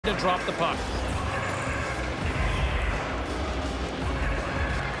to drop the puck.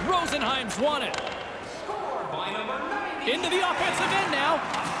 Rosenheim's won it. Into the offensive end now.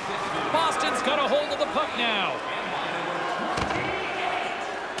 Boston's got a hold of the puck now.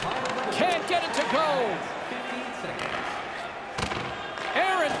 Can't get it to go.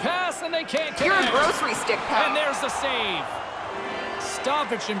 Aaron pass, and they can't connect. You're a grocery stick, pal. And there's the save.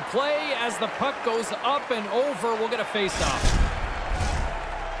 Stoppage in play as the puck goes up and over. We'll get a face-off.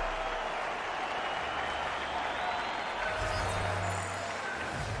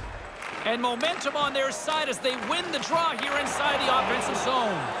 And momentum on their side as they win the draw here inside the offensive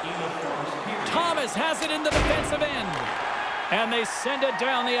zone. Thomas has it in the defensive end. And they send it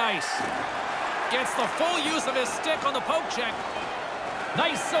down the ice. Gets the full use of his stick on the poke check.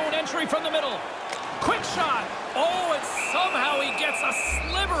 Nice zone entry from the middle. Quick shot. Oh, and somehow he gets a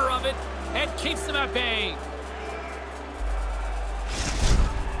sliver of it and keeps them at bay.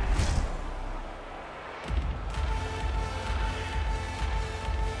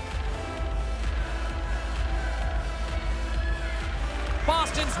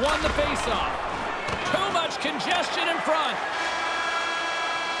 Boston's won the faceoff. Too much congestion in front.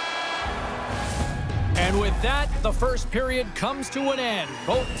 And with that, the first period comes to an end.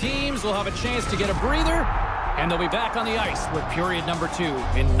 Both teams will have a chance to get a breather, and they'll be back on the ice with period number 2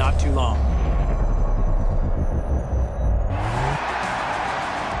 in not too long.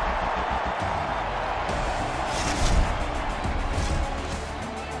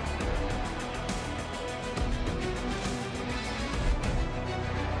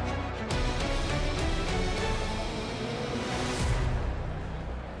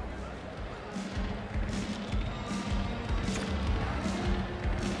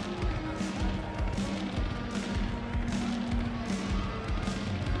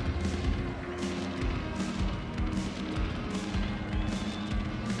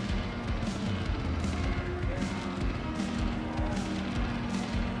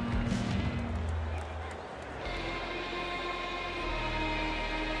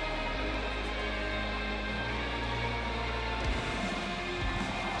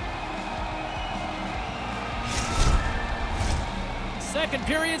 Second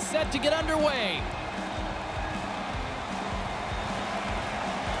period set to get underway.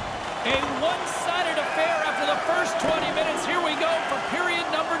 A one-sided affair after the first 20 minutes. Here we go for period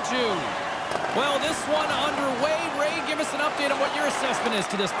number 2. Well, this one underway. Ray, give us an update on what your assessment is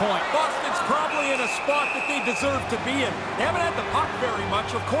to this point. Boston's probably in a spot that they deserve to be in. They haven't had the puck very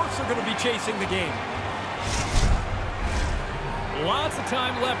much. Of course they're going to be chasing the game. Lots of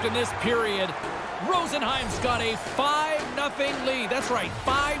time left in this period. Rosenheim's got a 5-0 lead. That's right,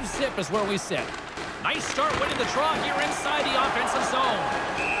 5-zip is where we sit. Nice start winning the draw here inside the offensive zone.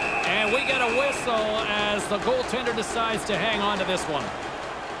 And we get a whistle as the goaltender decides to hang on to this one.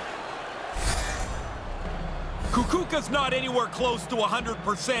 Kukuka's not anywhere close to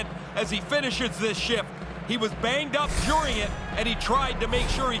 100% as he finishes this shift. He was banged up during it, and he tried to make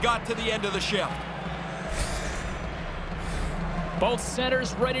sure he got to the end of the shift. Both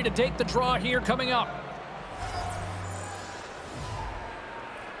centers ready to take the draw here coming up.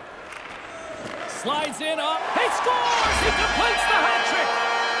 Slides in up. He scores! He completes the hat trick!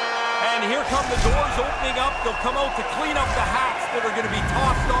 And here come the doors opening up. They'll come out to clean up the hats that are going to be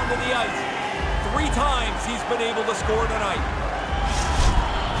tossed onto the ice. 3 times he's been able to score tonight.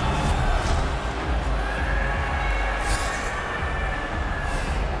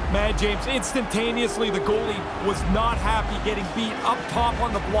 Man, James, instantaneously the goalie was not happy getting beat up top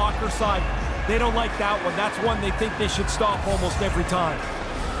on the blocker side. They don't like that one. That's one they think they should stop almost every time.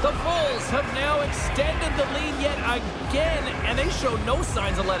 The Bulls have now extended the lead yet again, and they show no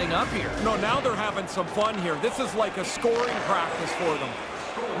signs of letting up here. No, now they're having some fun here. This is like a scoring practice for them.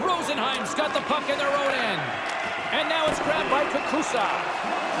 Rosenheim's got the puck in their own end. And now it's grabbed by Kakusa.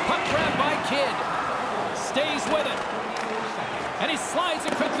 Puck grabbed by Kidd. Stays with it. And he slides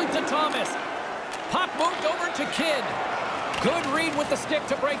it quickly to Thomas. Puck moved over to Kidd. Good read with the stick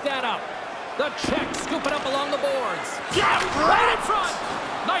to break that up. The check scooping up along the boards. Yeah, right in front.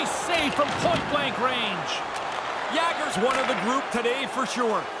 Nice save from point-blank range. Jagger's one of the group today for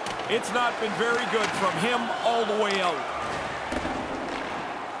sure. It's not been very good from him all the way out.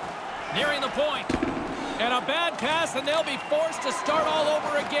 Nearing the point. And a bad pass, and they'll be forced to start all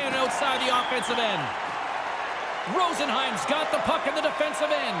over again outside the offensive end. Rosenheim's got the puck in the defensive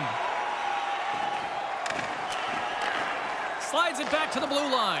end. Slides it back to the blue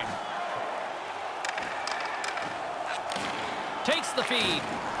line. Takes the feed.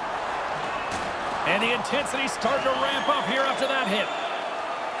 And the intensity's starting to ramp up here after that hit.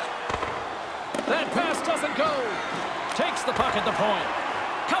 That pass doesn't go. Takes the puck at the point.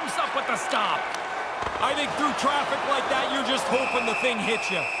 with the stop. I think through traffic like that, you're just hoping the thing hits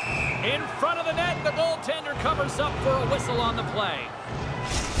you. In front of the net, the goaltender covers up for a whistle on the play.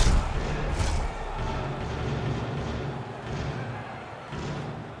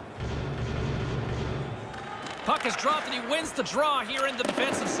 Puck is dropped and he wins the draw here in the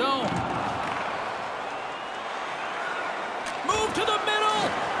defensive zone. Move to the middle.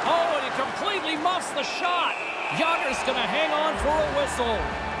 Oh, and he completely muffs the shot. Yager's going to hang on for a whistle.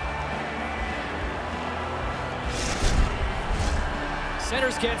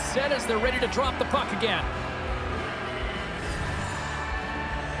 Centers get set as they're ready to drop the puck again.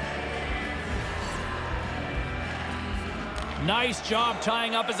 Nice job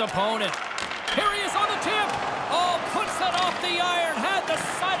tying up his opponent. Here he is on the tip. Oh, puts that off the iron. Had the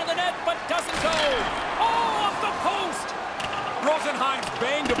side of the net, but doesn't go. Oh, off the post. Rosenheim's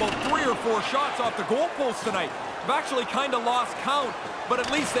banged about 3 or 4 shots off the goalpost tonight. I've actually kind of lost count, but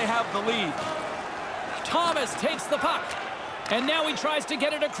at least they have the lead. Thomas takes the puck. And now he tries to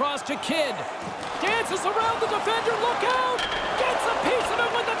get it across to Kidd. Dances around the defender. Look out! Gets a piece of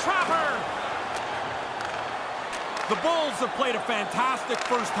it with the trapper. The Bulls have played a fantastic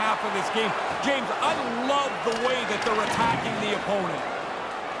first half of this game. James, I love the way that they're attacking the opponent.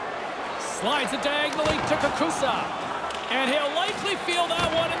 Slides it diagonally to Kakusa. And he'll likely feel that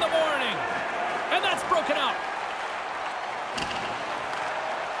one in the morning. And that's broken up.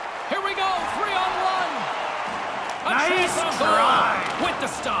 Here we go, 3-on-1. Nice try. With the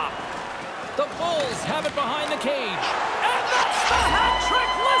stop. The Bulls have it behind the cage. And that's the hat trick.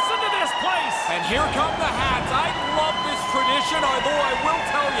 Listen to this place. And here come the hats. I love this tradition, although I will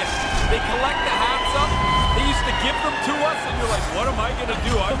tell you, they collect the hats up. They used to give them to us, and you're like, what am I going to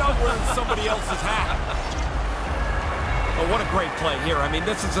do? I'm not wearing somebody else's hat. Oh, what a great play here. I mean,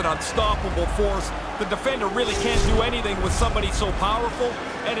 this is an unstoppable force. The defender really can't do anything with somebody so powerful,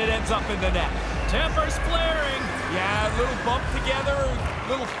 and it ends up in the net. Tempers flaring. Yeah, a little bump together, a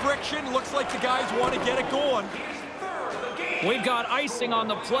little friction. Looks like the guys want to get it going. We've got icing on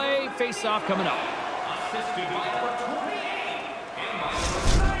the play. Face-off coming up.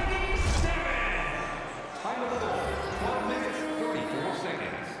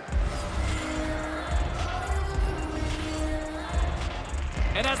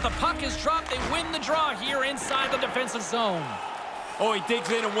 And as the puck is dropped, they win the draw here inside the defensive zone. Oh, he digs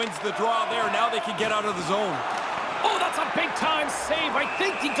in and wins the draw there. Now they can get out of the zone. Oh, that's a big-time save. I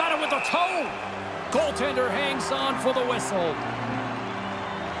think he got it with a toe. Goaltender hangs on for the whistle.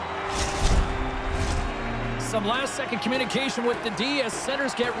 Some last-second communication with the D as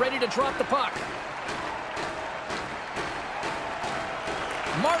centers get ready to drop the puck.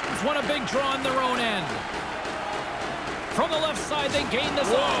 Martins won a big draw on their own end. From the left side, they gain the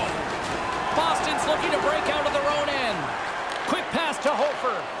zone. Boston's looking to break out of their own end. Quick pass to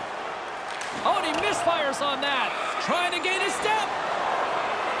Hofer. Oh, and he misfires on that. Trying to gain a step.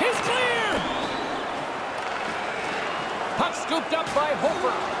 He's clear. Puck scooped up by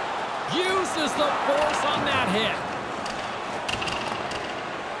Hofer. Uses the force on that hit.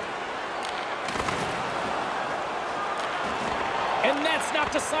 And that's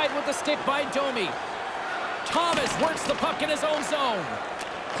knocked aside with the stick by Domi. Thomas works the puck in his own zone.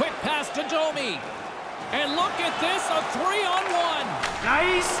 Quick pass to Domi. And look at this, a 3-on-1.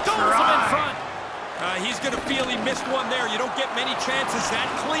 Nice Stones him in front. He's going to feel he missed one there. You don't get many chances that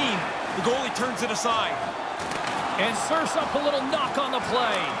clean. The goalie turns it aside. And serves up a little knock on the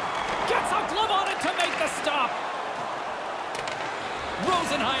play. Gets a glove on it to make the stop.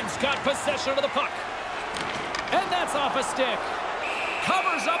 Rosenheim's got possession of the puck. And that's off a stick.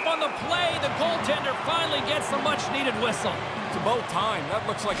 Covers up on the play. The goaltender finally gets the much-needed whistle. It's about time. That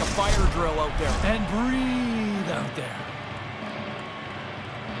looks like a fire drill out there. And breathe out there.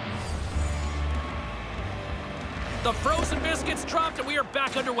 The frozen biscuits dropped, and we are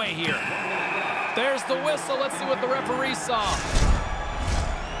back underway here. There's the whistle. Let's see what the referee saw.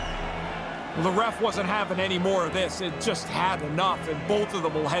 Well, the ref wasn't having any more of this. It just had enough, and both of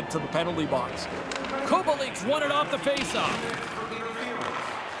them will head to the penalty box. Kubelik's won it off the faceoff.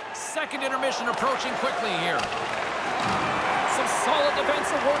 Second intermission approaching quickly here. Some solid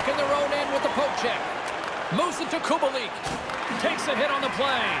defensive work in their own end with the poke check. Moves it to Kubalik. Takes a hit on the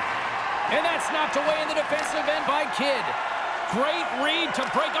play. And that's knocked away in the defensive end by Kidd. Great read to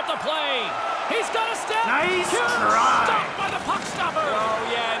break up the play. He's got a step. Nice try. Stopped by the puck stopper. Oh,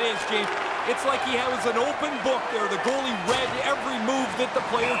 yeah, it is, James. It's like he was an open book there. The goalie read every move that the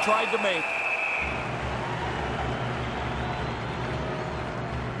player tried to make.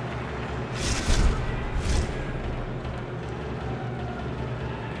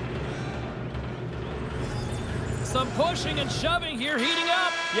 Some pushing and shoving here, heating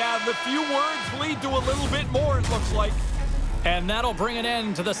up. Yeah, the few words lead to a little bit more, it looks like. And that'll bring an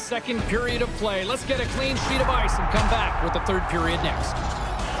end to the second period of play. Let's get a clean sheet of ice and come back with the third period next.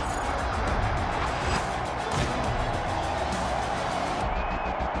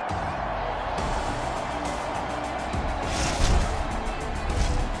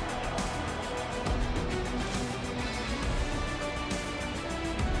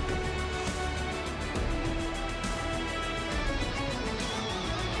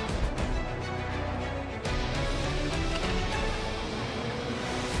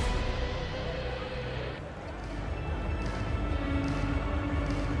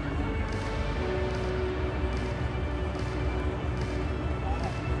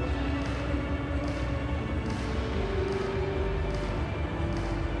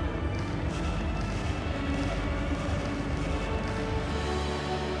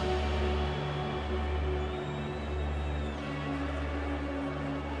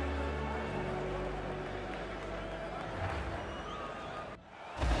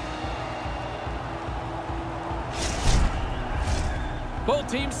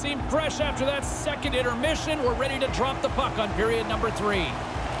 Both teams seem fresh after that second intermission. We're ready to drop the puck on period number 3.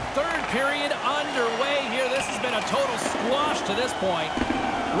 Third period underway here. This has been a total squash to this point.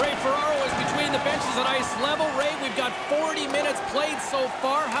 Ray Ferraro is between the benches at ice level. Ray, we've got 40 minutes played so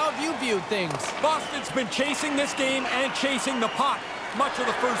far. How have you viewed things? Boston's been chasing this game and chasing the puck much of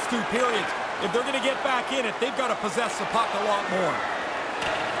the first 2 periods. If they're going to get back in it, they've got to possess the puck a lot more.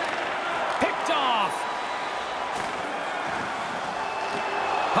 Picked off.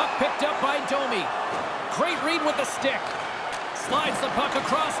 Puck picked up by Domi. Great read with the stick. Slides the puck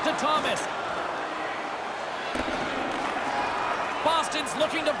across to Thomas. Boston's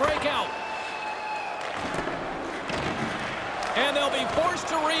looking to break out. And they'll be forced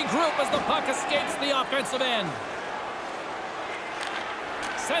to regroup as the puck escapes the offensive end.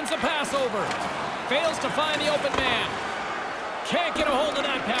 Sends a pass over. Fails to find the open man. Can't get a hold of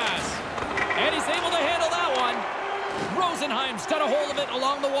that pass. And he's able to handle that one. Rosenheim's got a hold of it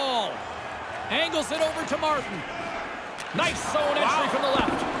along the wall. Angles it over to Martin. Nice zone entry from the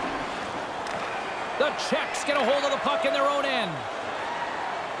left. The Czechs get a hold of the puck in their own end.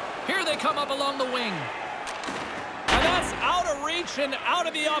 Here they come up along the wing. And that's out of reach and out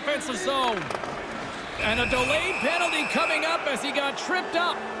of the offensive zone. And a delayed penalty coming up as he got tripped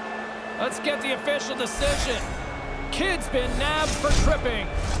up. Let's get the official decision. Kid's been nabbed for tripping.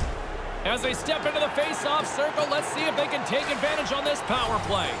 As they step into the face-off circle, let's see if they can take advantage on this power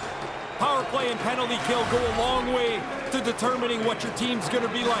play. Power play and penalty kill go a long way to determining what your team's going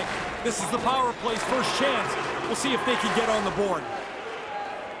to be like. This is the power play's first chance. We'll see if they can get on the board.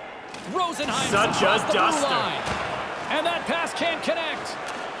 Rosenheim Such a the duster. blue line. And that pass can't connect.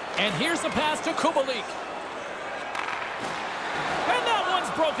 And here's the pass to Kubalik. And that one's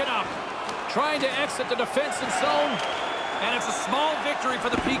broken up. Trying to exit the defensive zone. And it's a small victory for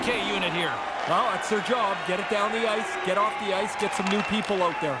the PK unit here. Well, that's their job. Get it down the ice, get off the ice, get some new people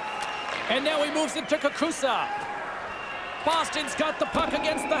out there. And now he moves it to Kakusa. Boston's got the puck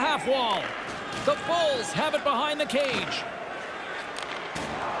against the half wall. The Bulls have it behind the cage.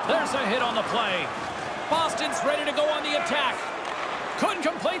 There's a hit on the play. Boston's ready to go on the attack. Couldn't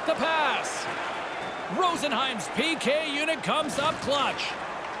complete the pass. Rosenheim's PK unit comes up clutch.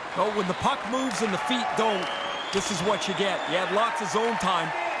 Oh, when the puck moves and the feet don't, this is what you get. You had lots of zone time.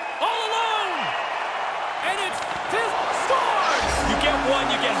 All alone! And it's fifth scores! You get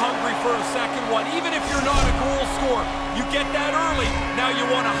one, you get hungry for a second one. Even if you're not a goal scorer, you get that early. Now you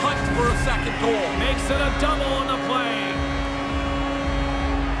want to hunt for a second goal. Makes it a double on the play.